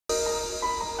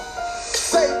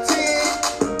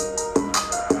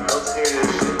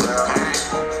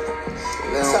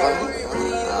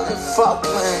Fuck,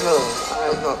 man, look.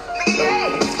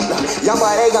 Young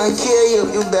boy, they gon' kill you.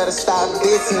 You better stop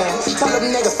dissing them. Tell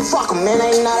them niggas, fuck them, man.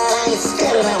 Ain't know that I ain't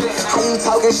scared of them. How you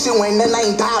talking shit when none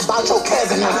ain't die about your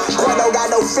cousin? Gordo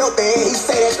got no filter, he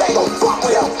say that they gon' fuck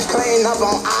with him. Clean up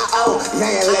on I.O.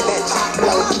 Man, let that top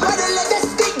blow. Brother, let that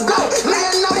stick go.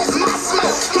 Nigga know that's my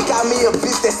smoke. He got me a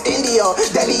bitch that's Indio.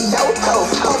 That be yo-ho.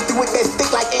 Posted with that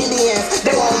stick like Indians.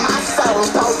 They want my soul.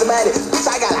 Post about it. Bitch,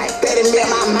 I got like 30 mil,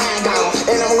 my mind gone.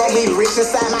 And I'm gon' be rich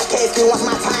inside my casket once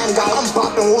my time gone. I'm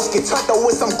bumping whiskey, turned up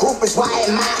with some groupies, why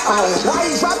at my home? Why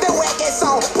you drop that whack ass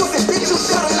song? Pussy bitch, you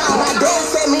should've known. My dad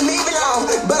said me leave it alone,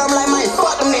 but I'm like, man,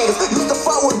 fuck them niggas. Used to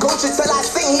fuck with Gucci till I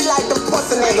seen he like the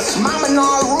pussy niggas. Mama know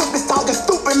all ruthless, talking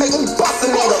stupid, make me bust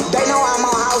a nigga. They know I'm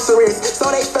on house arrest, so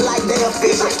they feel like they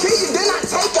official. I kill you, then I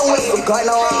take your whistle. God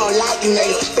know I don't like you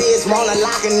niggas. Feds wanna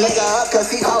lock a nigga up, cause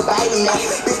he her baby man.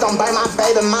 Bitch don't burn my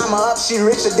baby mama up, she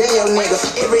richer than your nigga.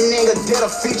 Every nigga did a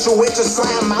feature with you,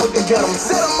 slam out to get him.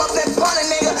 Set him up, that bunny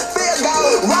nigga, feel go,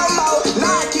 Romo.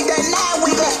 Nah, keep that 9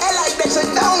 week, act like that you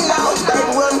don't know.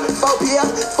 Baby with me, 4 PF,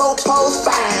 4 post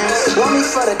fine. Want me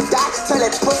for the dot, tell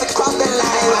that pussy cross that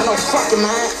line. I know fucking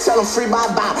man, tell him free by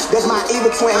bye. That's my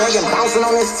evil twin, he get bouncing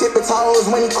on his tippy toes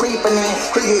when he creeping in.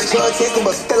 He get drug tested,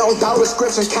 but still on dog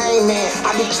description came in.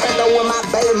 I be turned up with my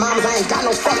baby mamas, I ain't got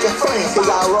no fucking friends. He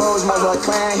got Rose, mother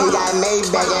clan, he got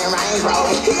Maybach and Range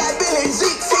Rover. He got Billy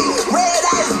GT, red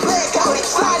eyes, black coat,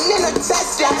 sliding in a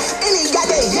Tesla, and he got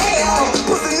that yeah on.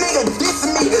 Pussy nigga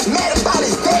dissing me, mad about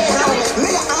his dad on.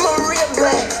 Nigga, I'm a real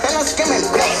blood, and I'm skimming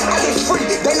back. I get free,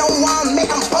 they know why I'm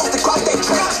I'm supposed to cross that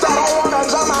track. So I don't wanna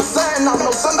drop my son off,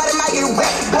 no somebody might get wet.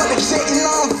 But the chick, you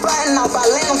know I'm flying off, I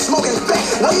land, I'm smoking back.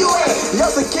 Where you at? Yo,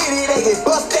 security, they get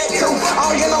bust that too. I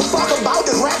don't give no fuck about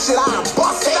this rap shit, I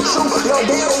bust that too. Yo,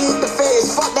 daddy eat the feds,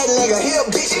 fuck that nigga, he a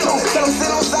bitch too. Tell him sit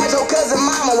on side your cousin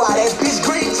mama, why that bitch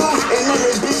green too. And then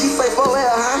this bitch, she say for real,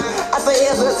 huh? I say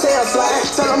here's a tail slide.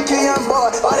 Tell him kill young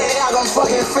boy, or that y'all gon'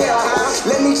 fucking fail, huh?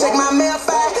 Let me check my mail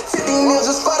file, 15 mil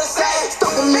just for the side.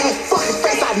 Stumpin' me, fucking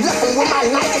face, I left him with my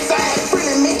knife inside.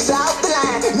 Freely mix out the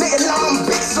line, nigga know I'm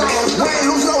big slang. We ain't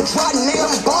lose no drug, nigga,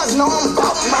 them boys know I'm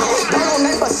about mine. Don't know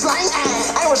nothing but slang,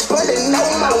 I ain't responding no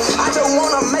more. I just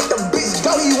wanna make the bitch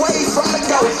go away from the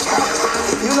ghost.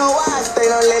 You know why? They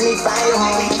don't let me find you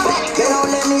home. They don't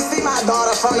let me see my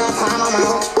daughter from the time I'm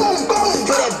home. Boom, boom,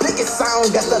 hear that blicket sound,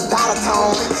 that's the dollar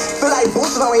tone. Feel like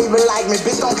Bush don't even like me,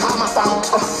 bitch don't call my phone.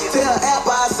 Tell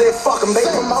Apple I said fuck them, they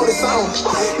promote the song.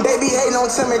 They be hating on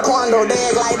Timmy Quando, they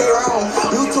act like they wrong.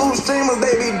 YouTube streamers,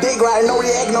 they be dick right, no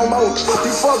react no more.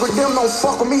 You fuck with them, don't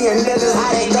fuck with me, and that's just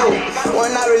how they go. When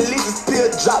I release a still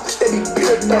drop, they be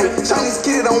pure dope. Chinese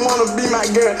kitty don't wanna be my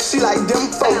girl, she like them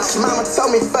folks. Mama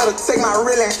told me better take my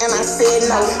reeling, and I said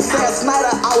no. Sad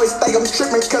Snyder always think I'm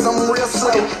tripping cause I'm real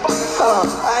slow.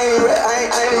 I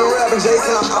ain't even rapping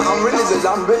Jason, I'm really just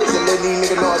letting these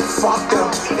niggas know it's fuck them.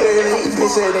 These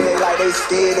bitches they like they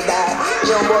scared to die.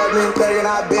 Young boy been thugging,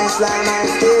 I been sliding, I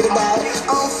ain't scared to die.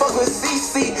 I don't fuck with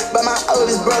CC, but my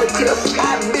oldest brother Crip.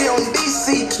 I be on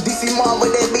DC Marvel,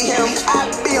 that be him. I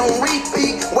be on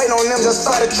repeat, wait on them just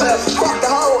start a trip. Fuck the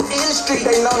whole industry,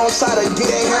 they know don't try to get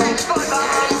at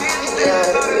him.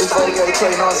 Yeah, it's like they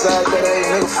trading on side, but hey,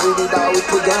 nigga free dog, we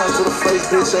put guns to the face,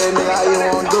 bitch, hey, nigga, how you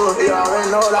wanna do it? You already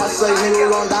know what I say, nigga, we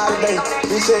gon' die today.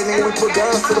 Bitch, hey, nigga, we put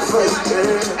guns to the face, yeah.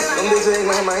 Them bitch, hey,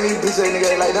 man, these bitch, hey,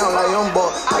 nigga, like they don't like young boy.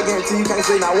 I guarantee you can't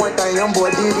say not one thing, young boy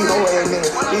did be no way,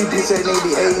 nigga. These bitch, hey, nigga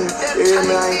be hating, yeah,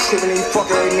 man, I ain't tripping, these fuck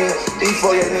hey, nigga. These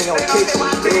fuck hey, nigga gon' catch you,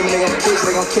 yeah, nigga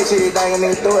they gon' catch everything, and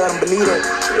nigga throw it, I don't believe that,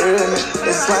 yeah,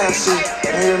 it's slam shit,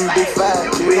 yeah, big five,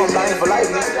 we gon' bang for life,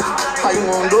 nigga. How you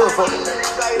wanna do it for?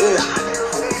 Yeah,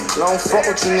 don't fuck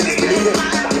with you niggas, believe it.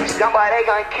 Young boy, they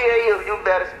gon' kill you, you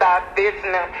better stop dissing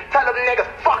them. Tell them niggas,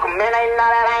 fuck them, man, ain't know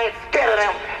that I ain't scared of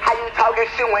them. How you talking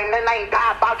shit when they ain't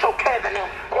die about your cousin them?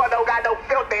 Gordo got no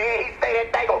filter and he say that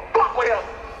they gon' fuck with him.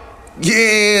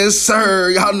 Yes,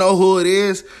 sir, y'all know who it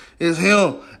is. It's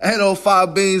him,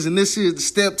 805 Beans, and this is the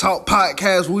Step Talk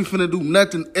Podcast. We finna do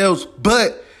nothing else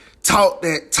but talk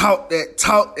that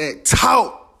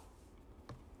talk.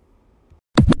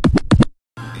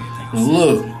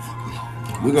 Look,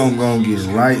 we're gonna go and get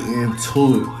right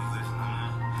into it.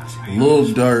 Lil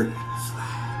Durk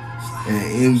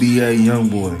and NBA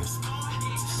Youngboy.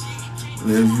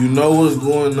 If you know what's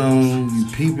going on, you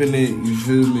peeping it, you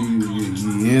feel me,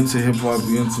 you into hip-hop,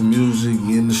 you into music,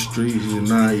 you in the streets, you're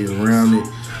not, you're around it.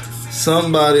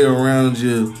 Somebody around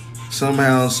you,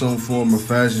 somehow, some form of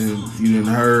fashion, you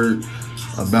done heard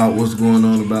about what's going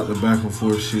on, about the back and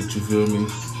forth shit, you feel me?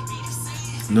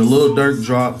 And the Lil Durk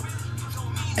drop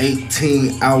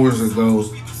 18 hours ago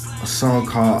a song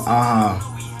called Aha.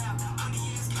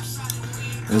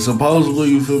 And supposedly,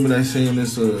 you feel me, they saying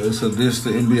it's a diss to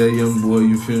NBA Youngboy,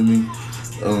 you feel me?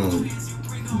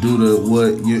 Due to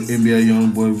what NBA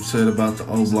Youngboy said about the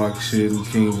O Block shit and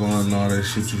King Von and all that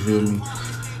shit, you feel me?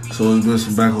 So it's been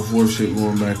some back and forth shit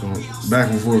going back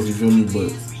and forth, you feel me?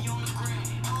 But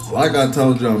like I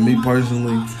told y'all, me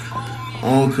personally, I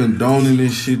don't condoning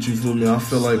this shit, you feel me? I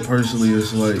feel like personally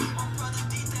it's like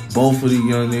both of these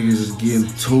young niggas is getting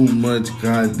too much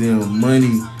goddamn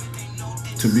money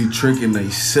to be tricking they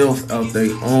self out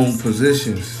their own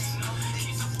positions.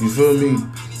 You feel me?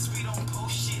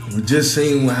 We just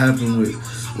seen what happened with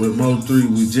Mo3.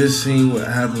 We just seen what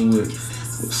happened with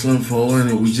Slim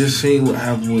 400. We just seen what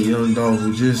happened with Young Dolph.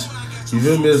 You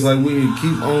feel me? It's like we can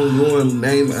keep on going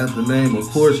name after name. Of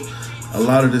course, a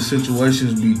lot of the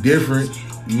situations be different.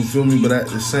 You feel me? But at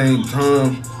the same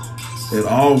time, it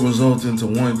all results into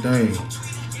one thing.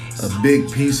 A big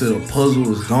piece of the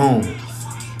puzzle is gone.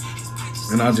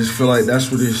 And I just feel like that's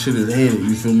where this shit is headed.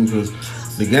 You feel me?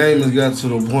 Because the game has got to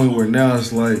the point where now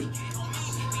it's like,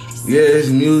 yeah, it's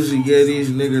music, yeah,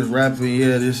 these niggas rapping,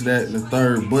 yeah, this, that, and the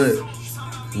third. But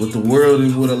what the world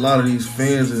and what a lot of these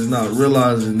fans is not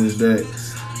realizing is that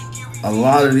a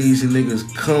lot of these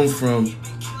niggas come from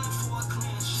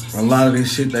a lot of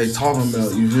this shit they talking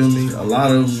about, you feel me? A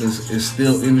lot of them is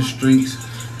still in the streets,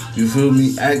 you feel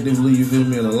me, actively, you feel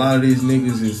me? And a lot of these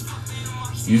niggas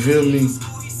is, you feel me,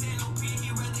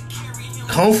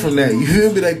 come from that, you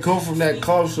feel me? They come from that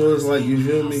culture, so it's like, you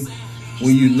feel me?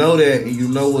 When you know that and you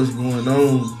know what's going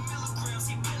on,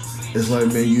 it's like,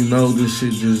 man, you know this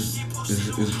shit just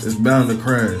is bound to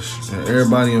crash. And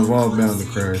everybody involved bound to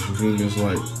crash. You feel me? It's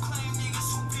like,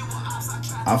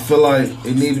 I feel like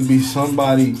it need to be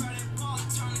somebody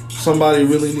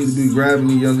really need to be grabbing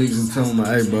the young niggas and telling them,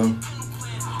 hey, bro,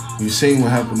 you seen what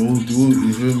happened to Wooty Woot,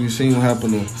 you feel me? You seen what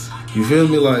happened to, you feel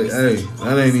me? Like, hey,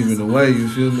 that ain't even the way, you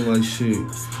feel me? Like, shit.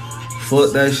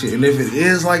 Fuck that shit. And if it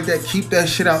is like that, keep that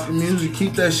shit out the music.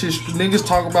 Keep that shit. Niggas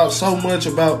talk about so much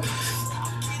about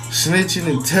snitching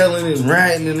and telling and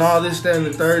ranting and all this, that, and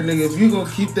the third. Nigga, if you gonna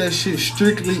keep that shit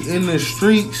strictly in the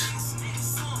streets,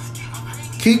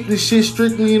 keep the shit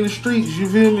strictly in the streets. You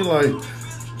feel me? Like,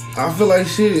 I feel like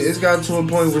shit, it's gotten to a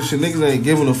point where shit, niggas ain't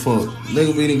giving a fuck.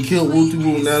 Nigga, we done killed Wooty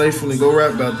Woot. Now they finna go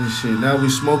rap about this shit. Now we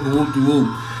smoking Wooty Woot.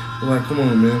 I'm like, come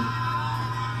on, man.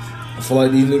 I feel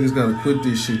like these niggas gotta quit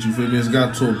this shit, you feel me? It's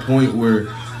got to a point where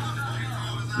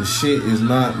the shit is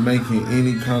not making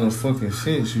any kind of fucking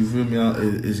sense, you feel me?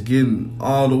 It's getting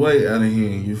all the way out of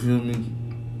hand, you feel me?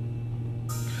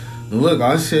 Now look,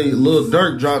 I say Lil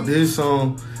Durk dropped his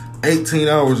song 18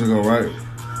 hours ago, right?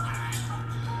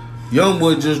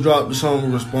 Youngboy just dropped the song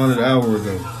and responded an hour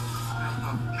ago.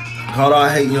 Called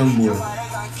I Hate Youngboy.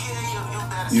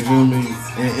 You feel me?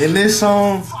 And in this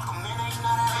song,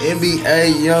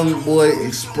 NBA Youngboy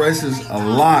expresses a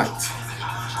lot.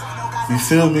 You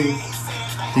feel me?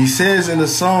 He says in the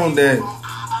song that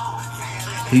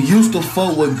he used to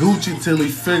fuck with Gucci till he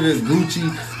figured Gucci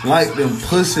like them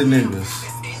pussy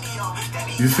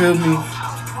niggas. You feel me?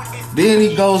 Then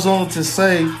he goes on to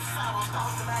say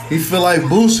he feel like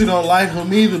Boosie don't like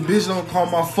him either. Bitch don't call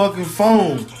my fucking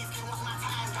phone.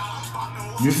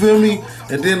 You feel me?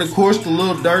 And then, of course, the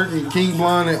Lil Durk and King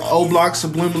Von and O Block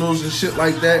subliminals and shit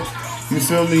like that. You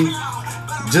feel me?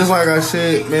 Just like I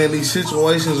said, man, these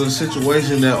situations are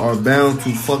situations that are bound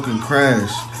to fucking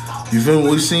crash. You feel me?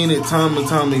 We've seen it time and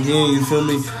time again. You feel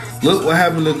me? Look what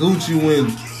happened to Gucci when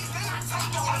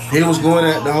he was going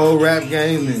at the whole rap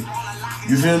game and,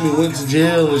 you feel me, went to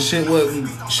jail and shit wasn't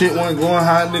going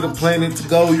how a nigga planned it to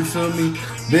go. You feel me?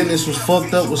 Business was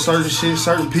fucked up with certain shit,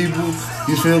 certain people.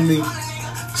 You feel me?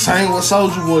 Same with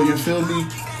Soulja Boy, you feel me?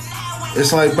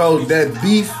 It's like, bro, that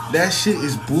beef, that shit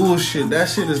is bullshit. That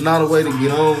shit is not a way to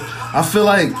get on. I feel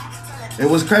like it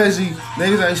was crazy.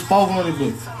 Niggas ain't spoke on it,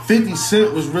 but 50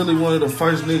 Cent was really one of the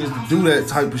first niggas to do that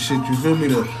type of shit. You feel me?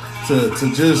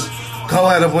 To just go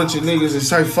at a bunch of niggas and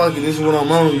say, fuck it, this is what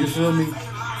I'm on. You feel me?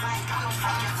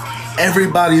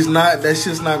 Everybody's not, that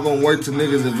shit's not gonna work to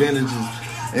niggas' advantages.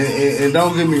 And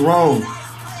don't get me wrong.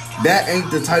 That ain't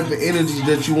the type of energy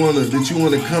that you wanna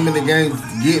come in the game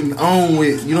getting on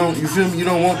with. You feel me? You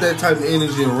don't want that type of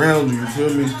energy around you, you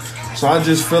feel me? So I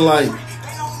just feel like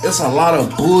it's a lot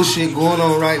of bullshit going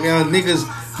on right now.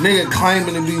 Nigga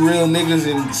claiming to be real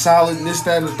niggas and solid and this,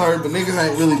 that, and the third, but niggas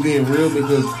ain't really being real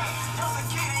because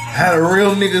had a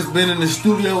real niggas been in the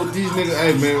studio with these niggas,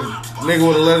 hey man, nigga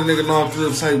would've let a nigga know off the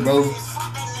rip, say, bro,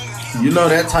 you know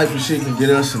that type of shit can get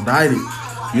us indicted.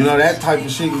 You know that type of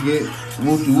shit can get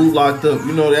whoop locked up.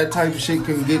 You know, that type of shit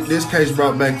can get this case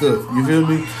brought back up. You feel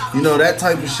me? You know, that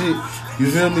type of shit, you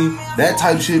feel me? That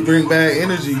type of shit bring bad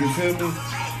energy, you feel me?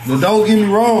 But don't get me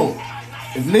wrong.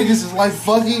 If niggas is like,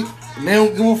 fuck it, and they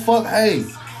don't give a fuck, hey.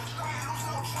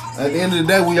 At the end of the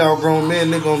day, we all grown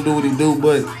men, they gonna do what he do,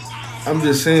 but I'm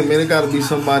just saying, man, it gotta be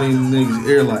somebody in the niggas'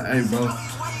 ear like, hey, bro.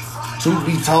 Truth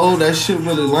be told, that shit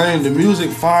really lame. The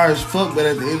music fire as fuck, but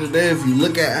at the end of the day, if you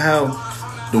look at how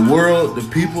the world, the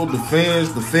people, the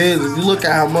fans, the feds, if you look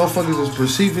at how motherfuckers is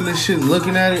perceiving this shit and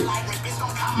looking at it,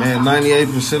 man,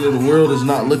 98% of the world is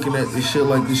not looking at this shit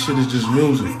like this shit is just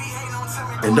music.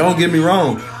 And don't get me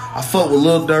wrong, I fuck with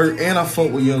Lil Durk and I fuck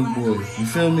with Young Boy. You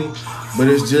feel me? But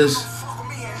it's just,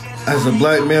 as a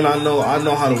black man, I know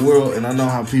how the world and I know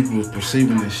how people is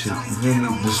perceiving this shit. You feel me?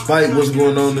 Despite what's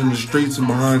going on in the streets and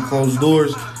behind closed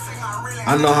doors,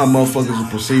 I know how motherfuckers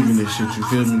are perceiving this shit. You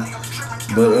feel me?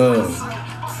 But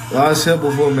like I said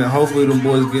before, man, hopefully them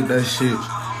boys get that shit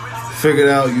figured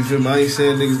out. You feel me? I ain't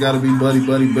saying niggas gotta be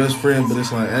buddy, best friend, but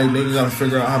it's like, hey, niggas gotta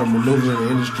figure out how to maneuver in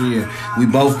the industry, and we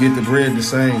both get the bread the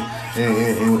same,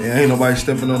 and ain't nobody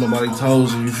stepping on nobody's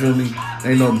toes, and you feel me?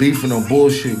 Ain't no beef and no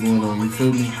bullshit going on, you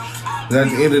feel me? But at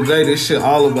the end of the day, this shit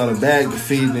all about a bag to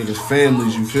feed niggas'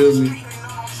 families, you feel me?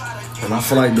 And I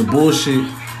feel like the bullshit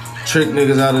trick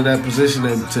niggas out of that position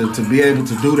to be able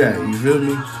to do that, you feel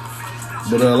me?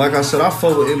 But like I said, I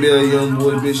fuck with NBA Young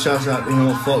Boy, bitch, shouts out to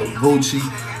him, fuck with Gucci,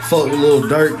 fuck with Lil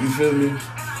Durk, you feel me?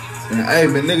 And hey,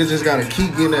 man, niggas just gotta keep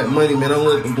getting that money, man. Don't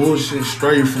let the bullshit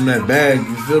stray from that bag,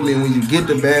 you feel me? And when you get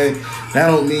the bag, that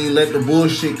don't mean let the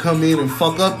bullshit come in and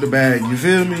fuck up the bag, you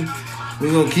feel me?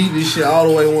 We gonna keep this shit all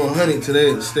the way 100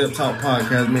 today at the Step Talk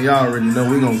Podcast, man. Y'all already know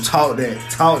we gonna talk,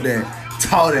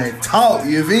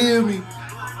 you feel me?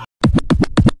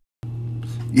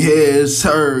 Yes,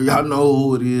 sir. Y'all know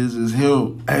who it is. It's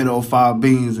him, 805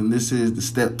 Beans, and this is the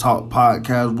Step Talk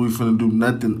Podcast. We finna do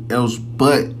nothing else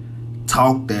but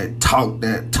talk that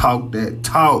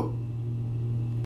talk.